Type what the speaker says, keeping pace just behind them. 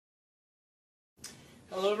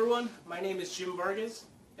Hello everyone, my name is Jim Vargas,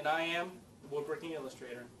 and I am the Woodworking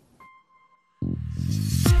Illustrator.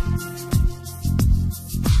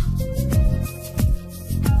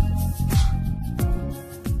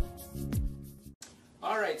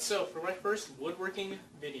 Alright, so for my first woodworking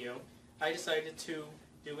video, I decided to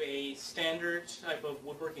do a standard type of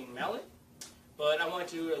woodworking mallet, but I want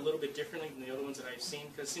to do it a little bit differently than the other ones that I've seen,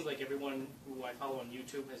 because it seems like everyone who I follow on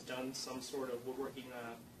YouTube has done some sort of woodworking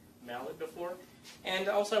mallet before. And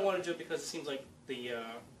also I want to do it because it seems like the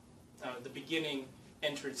beginning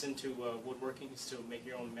entrance into woodworking is to make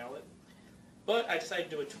your own mallet. But I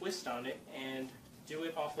decided to do a twist on it and do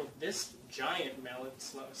it off of this giant mallet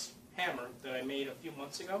hammer that I made a few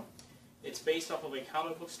months ago. It's based off of a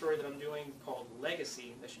comic book story that I'm doing called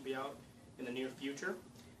Legacy that should be out in the near future,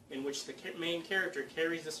 in which the main character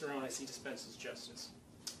carries this around as he dispenses justice.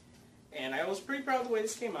 And I was pretty proud of the way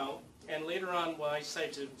this came out, and later on when I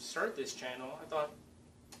decided to start this channel, I thought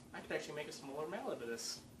I could actually make a smaller mallet of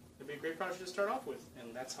this. It'd be a great project to start off with,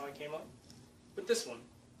 and that's how I came up with this one.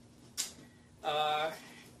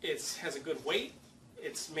 It has a good weight.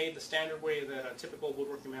 It's made the standard way that a typical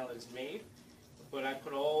woodworking mallet is made, but I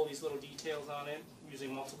put all these little details on it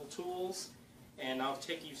using multiple tools, and I'll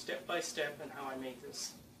take you step by step in how I make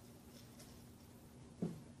this.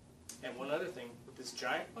 And one other thing, with this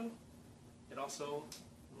giant one, it also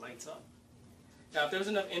lights up. Now, if there's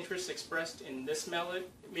enough interest expressed in this mallet,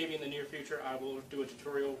 maybe in the near future I will do a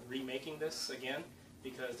tutorial remaking this again,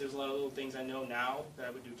 because there's a lot of little things I know now that I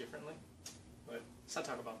would do differently. But let's not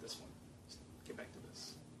talk about this one. Let's get back to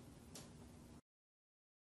this.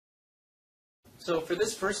 So for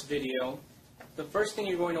this first video, the first thing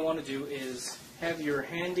you're going to want to do is have your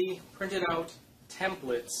handy printed out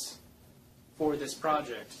templates for this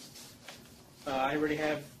project. I already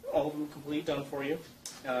have all of them complete done for you.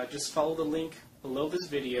 Just follow the link below this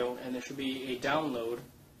video and there should be a download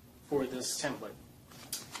for this template.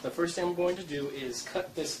 The first thing I'm going to do is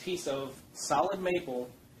cut this piece of solid maple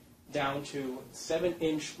down to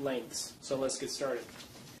 7-inch lengths. So let's get started.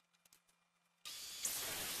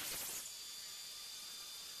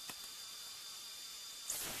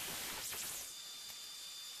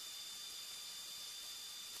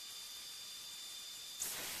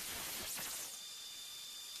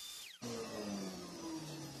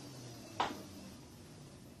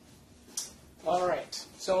 Alright,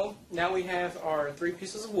 so now we have our 3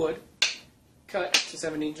 pieces of wood cut to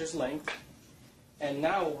 7 inches length, and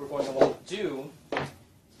now what we're going to want to do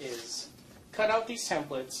is cut out these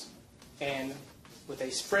templates and with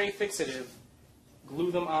a spray fixative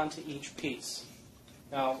glue them onto each piece.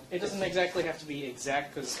 Now it doesn't exactly have to be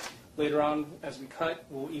exact because later on as we cut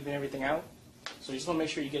we'll even everything out, so you just want to make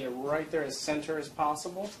sure you get it right there as center as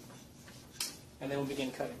possible, and then we'll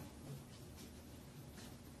begin cutting.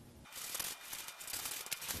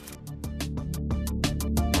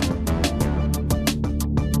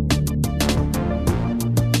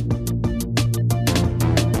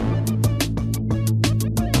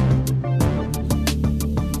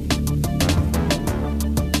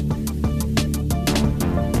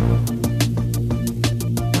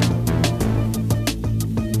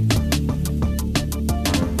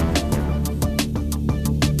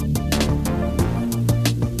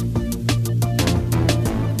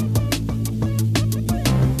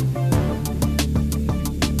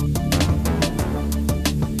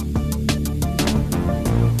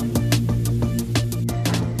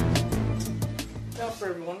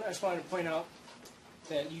 I just wanted to point out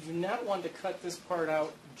that you do not want to cut this part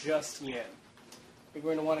out just yet. You're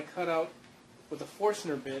going to want to cut out with a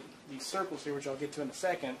Forstner bit these circles here, which I'll get to in a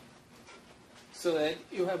second, so that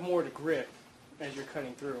you'll have more to grip as you're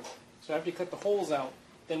cutting through. So after you cut the holes out,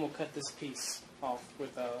 then we'll cut this piece off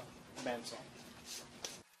with a bandsaw.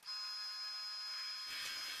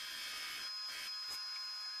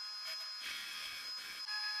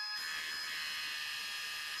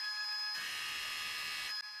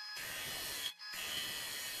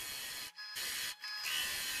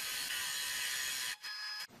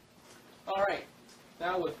 Alright,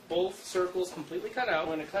 now with both circles completely cut out, I'm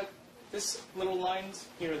going to cut this little lines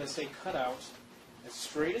here that say cut out as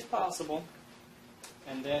straight as possible,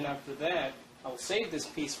 and then after that I'll save this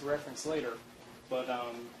piece for reference later, but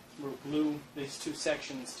we'll glue these 2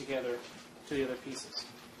 sections together to the other pieces.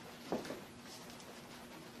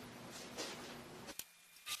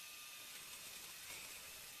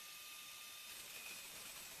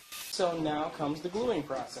 So now comes the gluing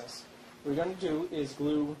process. What we're going to do is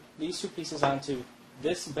glue these 2 pieces onto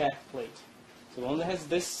this back plate. So the one that has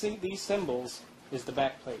these symbols is the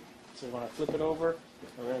back plate. So we're going to flip it over,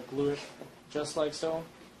 we're going to glue it just like so,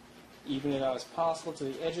 even it out as possible to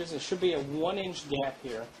the edges. There should be a 1-inch gap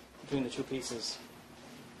here between the two pieces.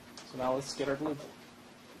 So now let's get our glue.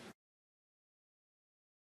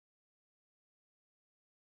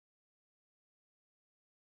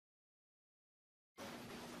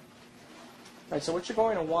 Alright, so what you're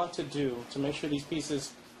going to want to do to make sure these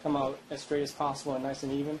pieces come out as straight as possible and nice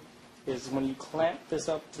and even is when you clamp this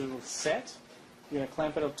up to set, you're going to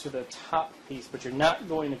clamp it up to the top piece, but you're not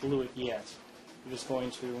going to glue it yet. You're just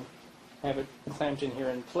going to have it clamped in here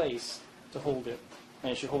in place to hold it,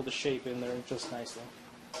 and it should hold the shape in there just nicely.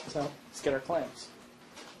 So let's get our clamps.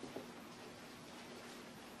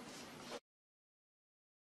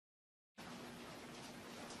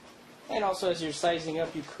 And also, as you're sizing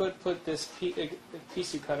up, you could put this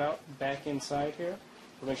piece you cut out back inside here,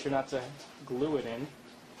 but make sure not to glue it in,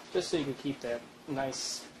 just so you can keep that nice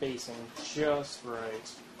spacing just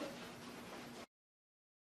right.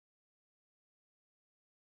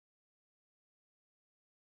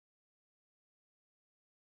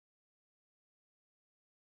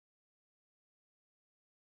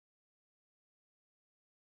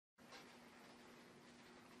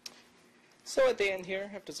 So at the end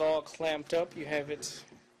here, after it's all clamped up, you have it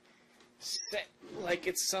set like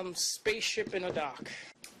it's some spaceship in a dock.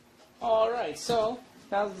 Alright, so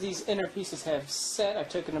now that these inner pieces have set, I've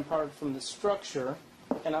taken them apart from the structure,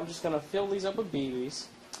 and I'm just going to fill these up with BBs.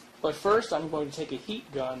 But first, I'm going to take a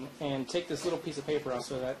heat gun and take this little piece of paper out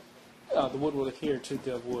so that the wood will adhere to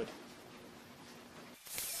the wood.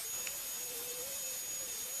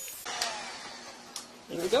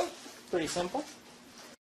 Here we go. Pretty simple.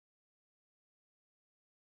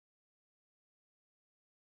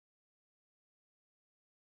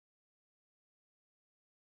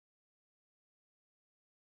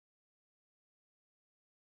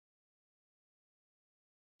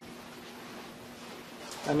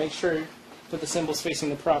 I make sure you put the symbols facing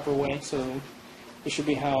the proper way, so it should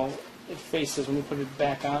be how it faces when you put it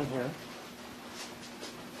back on here.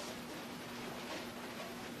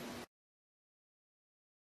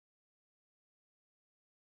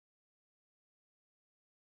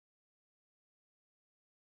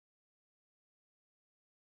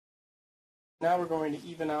 Now we're going to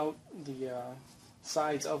even out the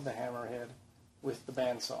sides of the hammerhead with the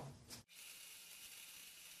bandsaw.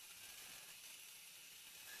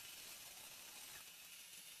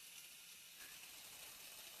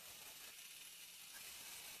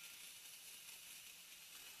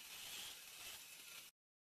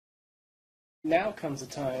 Now comes a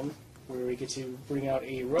time where we get to bring out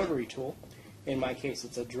a rotary tool. In my case,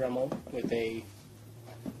 it's a Dremel with a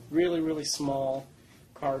really small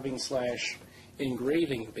carving /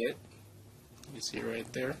 engraving bit. You see right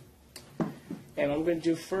there. And what I'm going to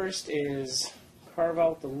do first is carve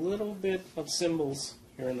out the little bit of symbols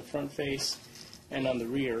here in the front face and on the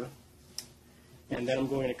rear. And then I'm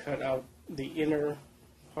going to cut out the inner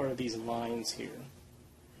part of these lines here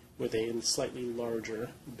with a slightly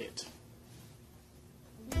larger bit.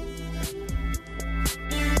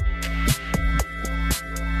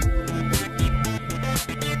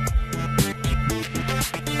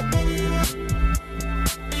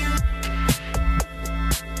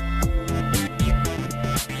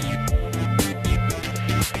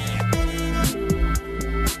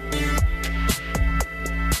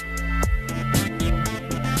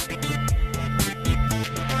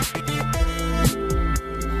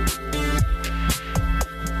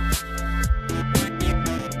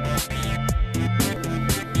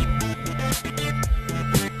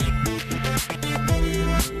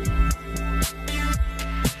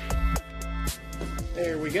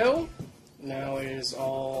 There we go. Now it is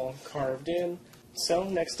all carved in. So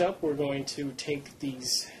next up we're going to take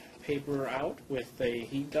these paper out with a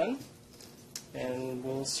heat gun and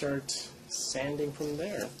we'll start sanding from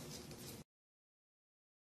there.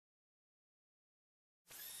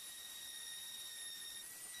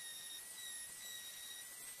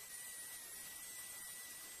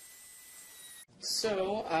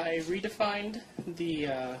 So I redefined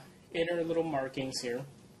the inner little markings here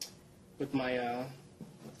with my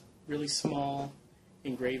really small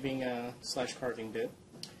engraving / carving bit.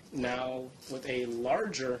 Now with a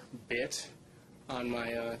larger bit on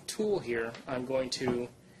my tool here, I'm going to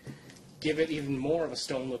give it even more of a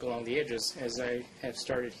stone look along the edges as I have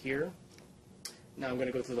started here. Now I'm going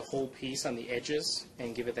to go through the whole piece on the edges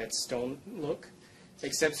and give it that stone look,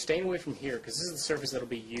 except staying away from here because this is the surface that will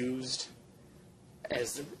be used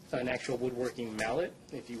as an actual woodworking mallet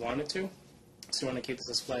if you wanted to. So you want to keep this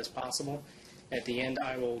as flat as possible. At the end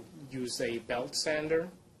I will use a belt sander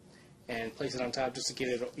and place it on top just to get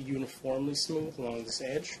it uniformly smooth along this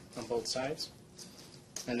edge on both sides.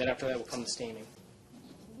 And then after that will come the staining.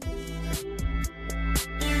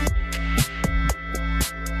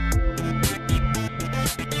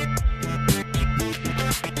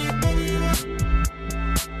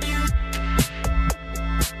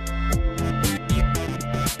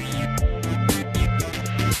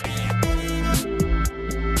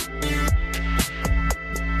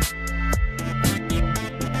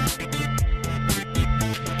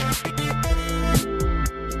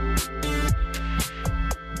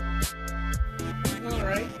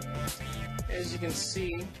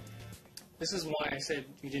 see, this is why I said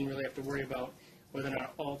you didn't really have to worry about whether or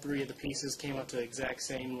not all three of the pieces came up to the exact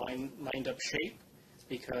same lined up shape,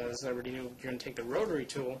 because I already knew you're going to take the rotary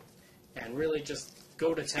tool and really just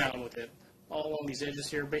go to town with it. All along these edges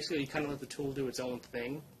here, basically you kind of let the tool do its own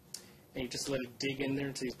thing, and you just let it dig in there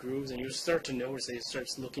into these grooves, and you start to notice that it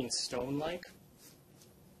starts looking stone-like.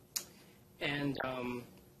 And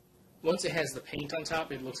once it has the paint on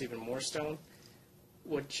top, it looks even more stone.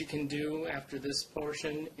 What you can do after this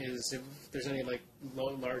portion is, if there's any like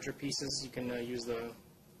larger pieces, you can use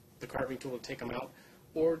the carving tool to take them out,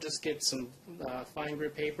 or just get some fine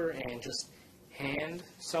grit paper and just hand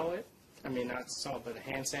saw it. I mean, not saw, but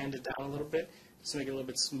hand sand it down a little bit, just to make it a little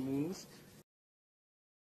bit smooth.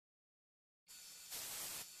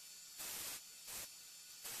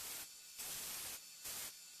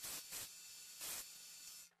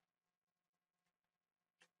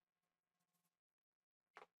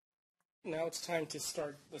 Now it's time to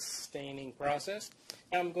start the staining process.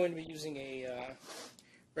 I'm going to be using a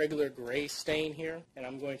regular gray stain here, and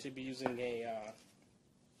I'm going to be using a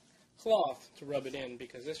cloth to rub it in,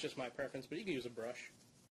 because that's just my preference, but you can use a brush.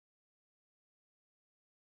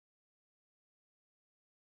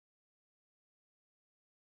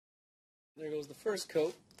 There goes the first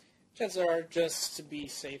coat. Chances are, just to be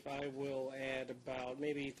safe, I will add about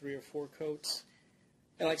maybe 3 or 4 coats.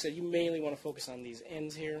 And like I said, you mainly want to focus on these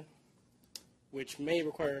ends here, which may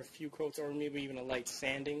require a few coats or maybe even a light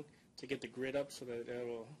sanding to get the grit up so that it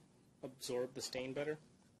will absorb the stain better.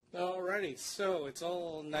 Alrighty, so it's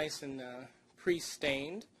all nice and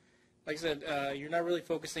pre-stained. Like I said, you're not really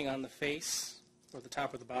focusing on the face or the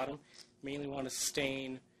top or the bottom. You mainly want to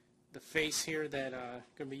stain the face here that I'm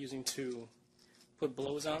going to be using to put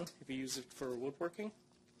blows on if you use it for woodworking.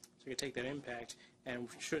 So you can take that impact, and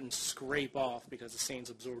it shouldn't scrape off because the stain's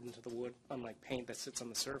absorbed into the wood, unlike paint that sits on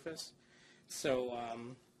the surface. So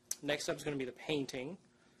next up is going to be the painting.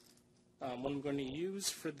 What I'm going to use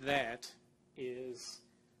for that is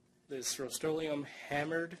this Rust-Oleum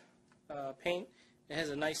hammered paint. It has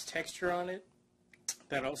a nice texture on it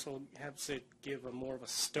that also helps it give a more of a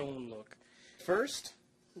stone look. First,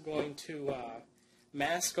 I'm going to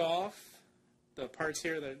mask off the parts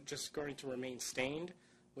here that are just going to remain stained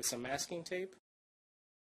with some masking tape.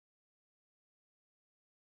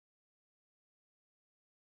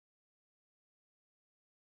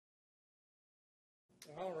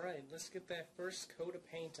 Alright, let's get that first coat of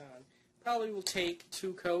paint on. Probably will take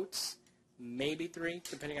 2 coats, maybe 3,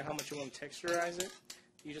 depending on how much you want to texturize it.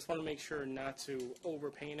 You just want to make sure not to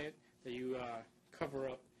overpaint it, that you cover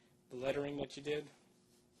up the lettering that you did.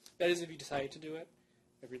 That is if you decide to do it.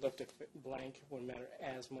 If you left it blank, it wouldn't matter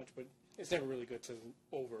as much, but it's never really good to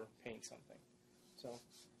overpaint something. So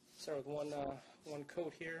start with one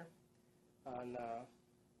coat here on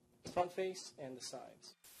the front face and the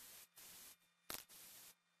sides.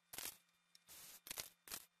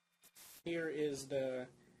 Here is the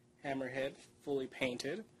hammerhead fully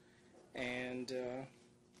painted, and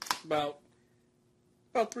about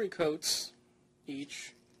 3 coats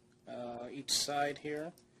each side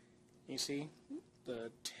here. You see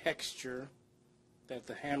the texture that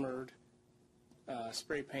the hammered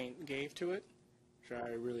spray paint gave to it, which I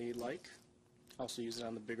really like. Also use it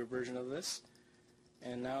on the bigger version of this.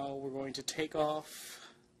 And now we're going to take off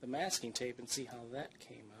the masking tape and see how that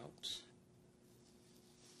came out.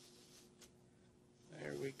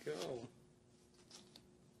 There we go.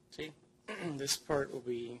 See, this part will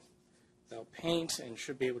be without paint and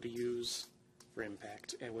should be able to use for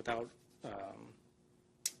impact and without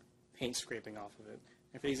paint scraping off of it.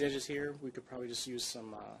 And for these edges here, we could probably just use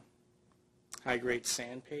some high-grade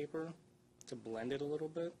sandpaper to blend it a little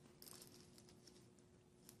bit.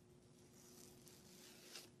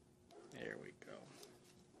 There we go.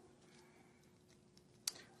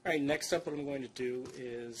 Alright, next up what I'm going to do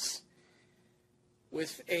is,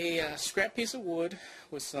 with a scrap piece of wood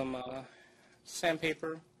with some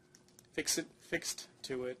sandpaper fixed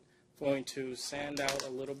to it, I'm going to sand out a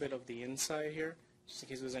little bit of the inside here, just in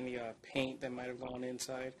case there's any paint that might have gone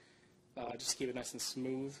inside. Just keep it nice and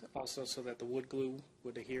smooth, also so that the wood glue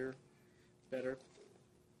would adhere better.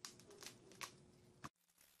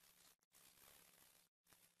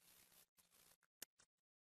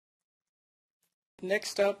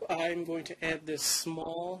 Next up, I'm going to add this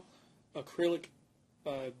small acrylic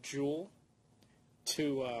jewel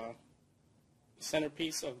to the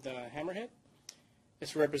centerpiece of the hammerhead.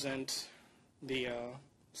 This represents the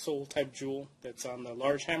soul type jewel that's on the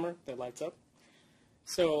large hammer that lights up.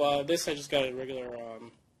 So this I just got a regular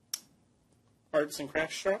arts and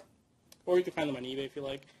crafts shop, or you can find them on eBay if you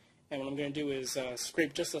like. And what I'm going to do is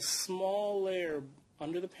scrape just a small layer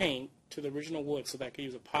under the paint to the original wood so that I could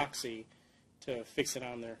use epoxy to fix it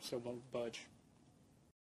on there so it won't budge.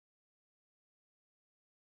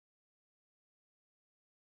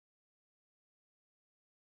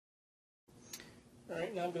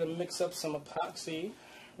 Alright, now I'm going to mix up some epoxy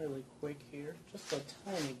really quick here, just a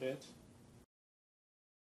tiny bit.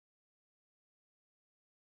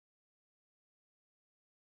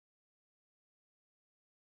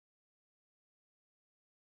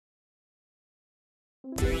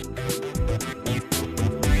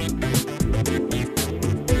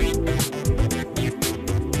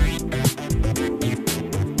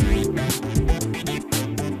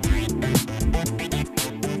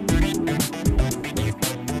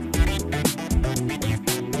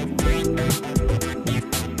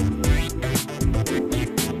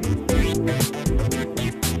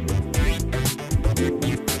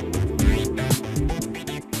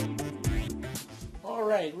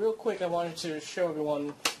 Alright, real quick I wanted to show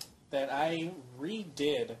everyone that I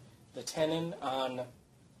redid the tenon on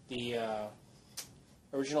the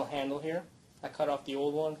original handle here. I cut off the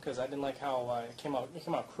old one because I didn't like how it came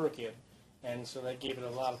out crooked, and so that gave it a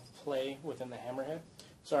lot of play within the hammerhead.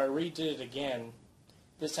 So I redid it again,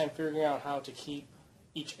 this time figuring out how to keep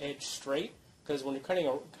each edge straight, because when you're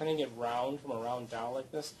cutting it round, from a round dowel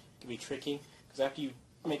like this, it can be tricky, because after you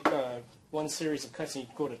make one series of cuts and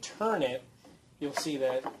you go to turn it, you'll see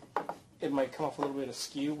that it might come off a little bit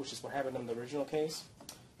askew, which is what happened in the original case.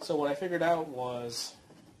 So what I figured out was,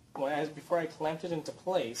 before I clamped it into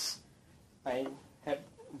place, I had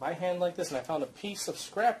by hand like this, and I found a piece of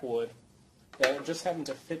scrap wood that just happened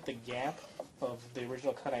to fit the gap of the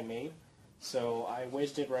original cut I made. So I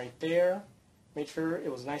wedged it right there, made sure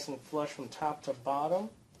it was nice and flush from top to bottom,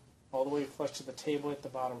 all the way flush to the table at the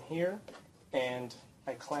bottom here, and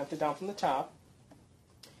I clamped it down from the top,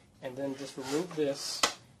 and then just removed this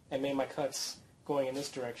and made my cuts going in this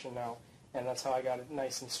direction now, and that's how I got it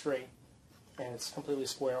nice and straight, and it's completely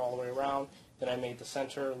square all the way around. Then I made the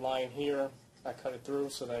center line here, I cut it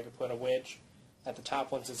through so that I could put a wedge at the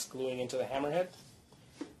top once it's gluing into the hammerhead.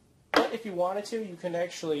 But if you wanted to, you can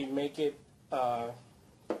actually make it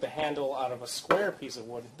the handle out of a square piece of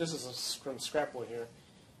wood. This is from scrap wood here,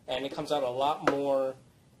 and it comes out a lot more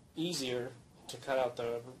easier to cut out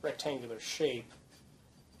the rectangular shape,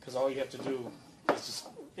 because all you have to do is just,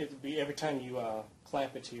 it'll be every time you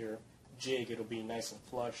clamp it to your jig, it'll be nice and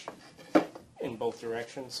flush in both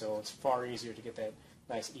directions, so it's far easier to get that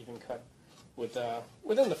nice even cut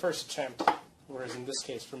within the first attempt, whereas in this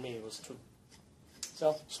case for me it was two.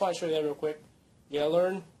 So just want to show you that real quick. You gotta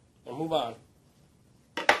learn and move on.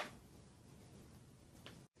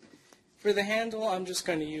 For the handle, I'm just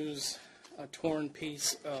going to use a torn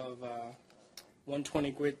piece of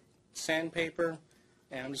 120 grit sandpaper,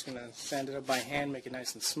 and I'm just going to sand it up by hand, make it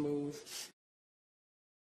nice and smooth.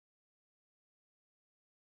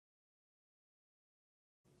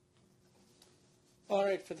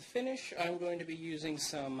 Alright, for the finish, I'm going to be using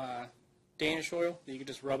some Danish oil that you can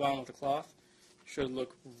just rub on with a cloth. Should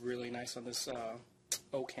look really nice on this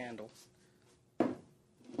oak handle.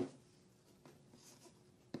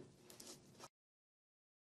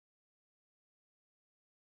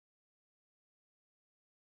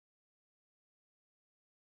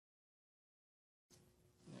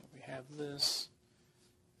 We have this.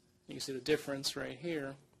 You can see the difference right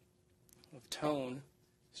here of tone.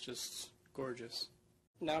 It's just gorgeous.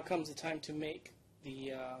 Now comes the time to make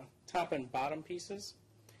the top and bottom pieces,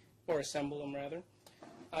 or assemble them rather.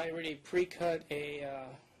 I already pre-cut a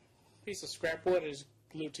piece of scrap wood. I just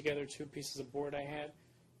glued together two pieces of board I had.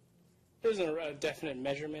 There's a definite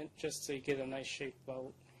measurement just to get a nice shape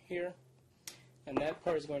about here. And that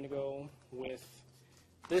part is going to go with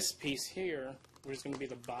this piece here, which is going to be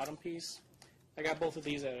the bottom piece. I got both of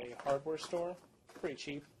these at a hardware store, pretty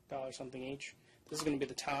cheap, $1 something each. This is going to be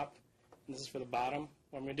the top, and this is for the bottom.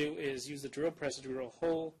 What I'm going to do is use the drill press to drill a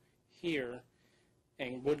hole here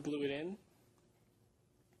and wood glue it in.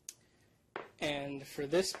 And for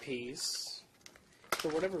this piece, for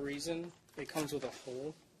whatever reason, it comes with a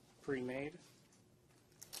hole pre-made.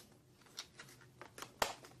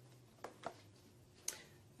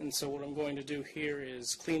 And so what I'm going to do here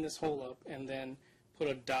is clean this hole up and then put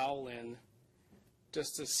a dowel in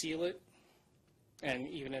just to seal it and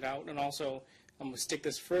even it out. And also I'm going to stick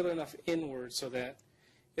this further enough inward so that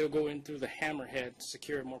it'll go in through the hammerhead to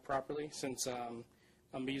secure it more properly, since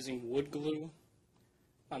I'm using wood glue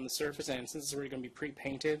on the surface, and since it's already going to be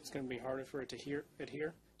pre-painted, it's going to be harder for it to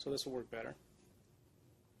adhere, so this will work better.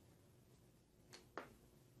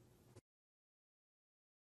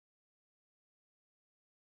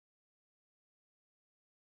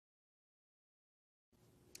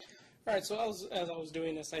 Alright, so as I was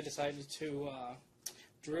doing this, I decided to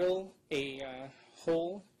drill a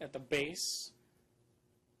hole at the base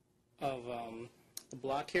of the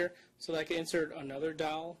block here so that I can insert another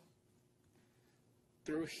dowel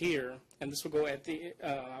through here, and this will go at the,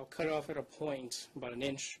 I'll cut it off at a point about 1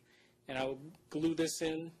 inch, and I will glue this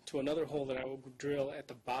in to another hole that I will drill at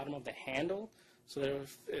the bottom of the handle so that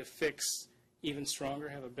it fix even stronger,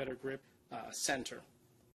 have a better grip center.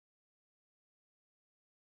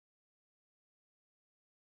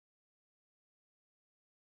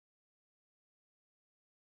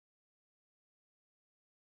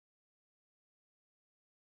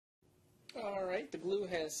 Alright, the glue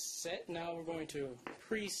has set. Now we're going to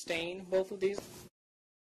pre-stain both of these.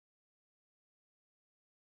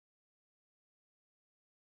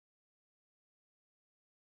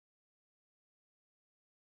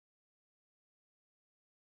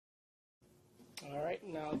 Alright,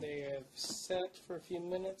 now they have set for a few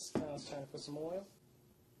minutes. Now it's time to put some oil.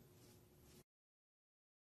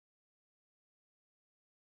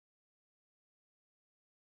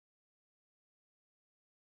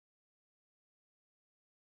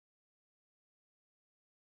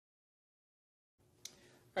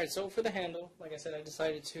 Alright, so for the handle, like I said, I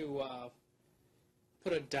decided to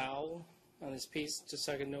put a dowel on this piece just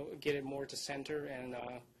so I can get it more to center and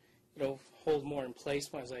it'll hold more in place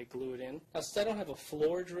as I glue it in. Now, since I don't have a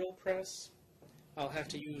floor drill press, I'll have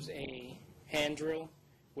to use a hand drill,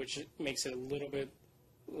 which makes it a little bit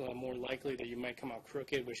more likely that you might come out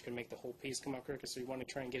crooked, which can make the whole piece come out crooked, so you want to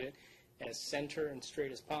try and get it as center and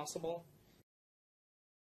straight as possible.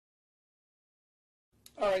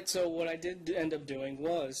 Alright, so what I did end up doing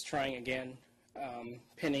was trying again,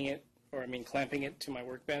 pinning it, or clamping it to my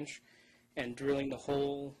workbench and drilling the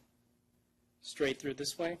hole straight through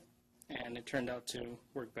this way, and it turned out to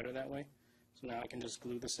work better that way. So now I can just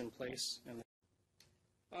glue this in place.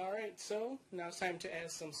 Alright, so now it's time to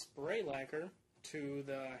add some spray lacquer to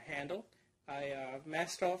the handle. I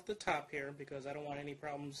masked off the top here because I don't want any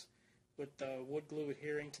problems with the wood glue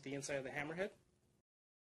adhering to the inside of the hammerhead.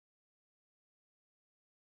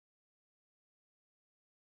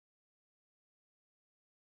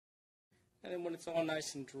 And then when it's all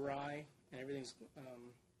nice and dry and everything's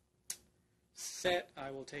set, I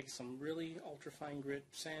will take some really ultra-fine grit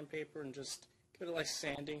sandpaper and just give it a nice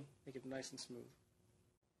sanding, make it nice and smooth.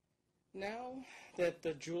 Now that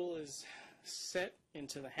the jewel is set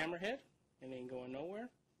into the hammerhead and ain't going nowhere,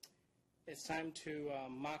 it's time to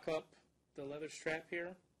mock up the leather strap here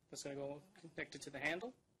that's going to go connected to the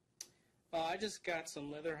handle. I just got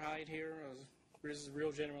some leather hide here. This is a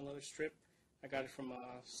real genuine leather strip. I got it from a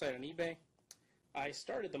site on eBay. I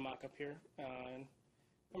started the mock-up here, and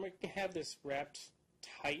I'm going to have this wrapped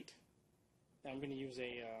tight. I'm going to use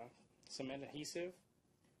a cement adhesive.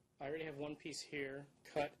 I already have one piece here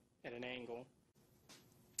cut at an angle.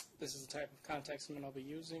 This is the type of contact cement I'll be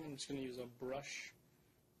using. I'm just going to use a brush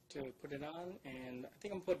to put it on, and I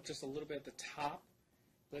think I'm going to put just a little bit at the top,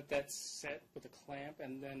 let that set with a clamp,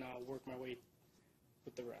 and then I'll work my way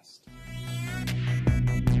with the rest.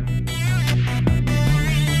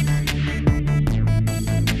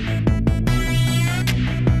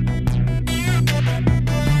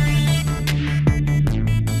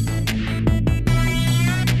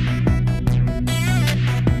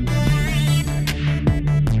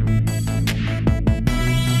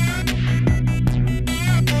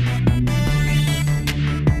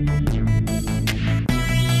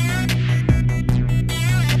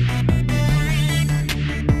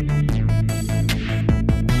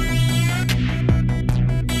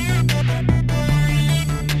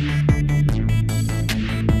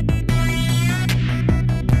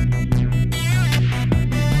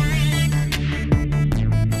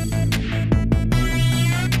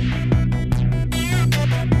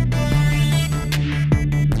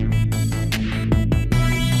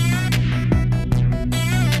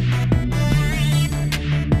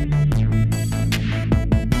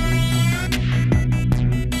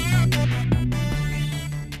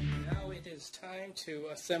 To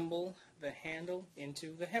assemble the handle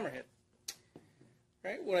into the hammerhead.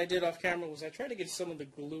 Right, what I did off camera was I tried to get some of the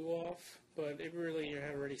glue off, but it really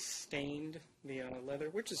had already stained the leather,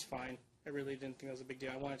 which is fine. I really didn't think that was a big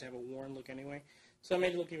deal. I wanted to have a worn look anyway, so I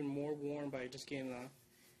made it look even more worn by just getting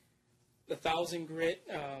the 1000 grit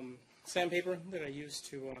sandpaper that I used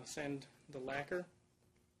to sand the lacquer.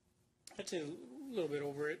 I did a little bit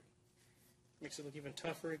over it, makes it look even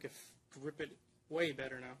tougher. You can grip it way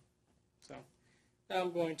better now. So now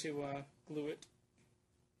I'm going to glue it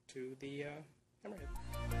to the hammerhead.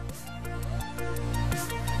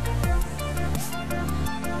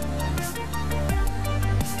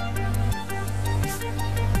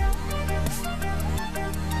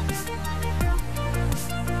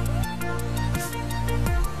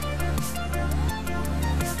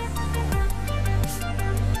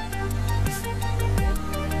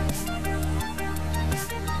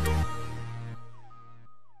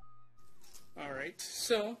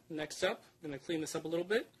 next up, I'm going to clean this up a little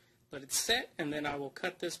bit, let it set, and then I will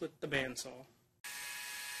cut this with the bandsaw.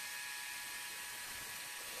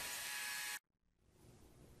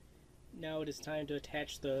 Now it is time to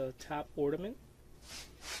attach the top ornament.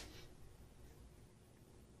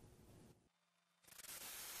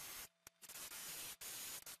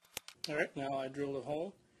 Alright, now I drilled a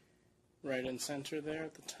hole right in center there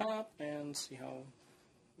at the top, and see how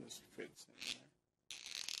this fits in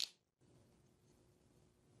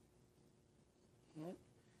there. Right.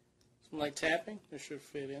 Some light tapping, this should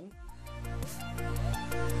fit in.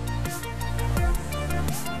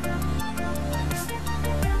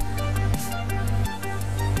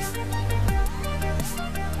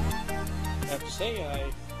 I have to say,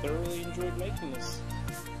 I thoroughly enjoyed making this.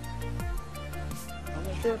 I'm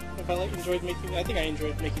not sure if I enjoyed making. I think I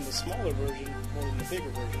enjoyed making the smaller version more than the bigger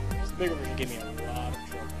version. The bigger version gave me a lot of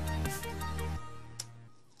trouble.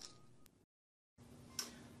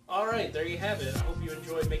 Alright, there you have it. I hope you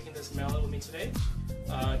enjoyed making this mallet with me today.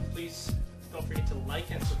 Please don't forget to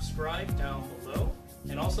like and subscribe down below.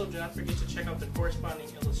 And also do not forget to check out the corresponding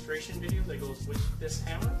illustration video that goes with this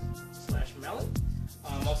hammer/mallet.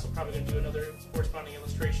 I'm also probably going to do another corresponding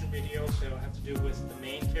illustration video that will have to do with the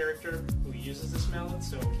main character who uses this mallet,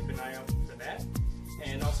 so keep an eye out for that.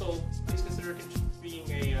 And also, please consider being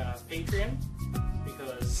a Patreon,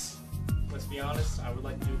 because, let's be honest, I would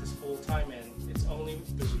like to do this full time, and it's only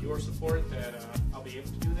through your support that I'll be able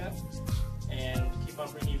to do that. And keep on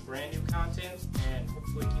bringing you brand new content, and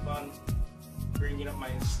hopefully keep on bringing up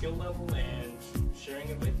my skill level and sharing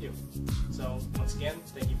it with you. So, once again,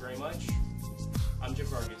 thank you very much. I'm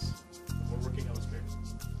Vargas, Woodworking Illustrator.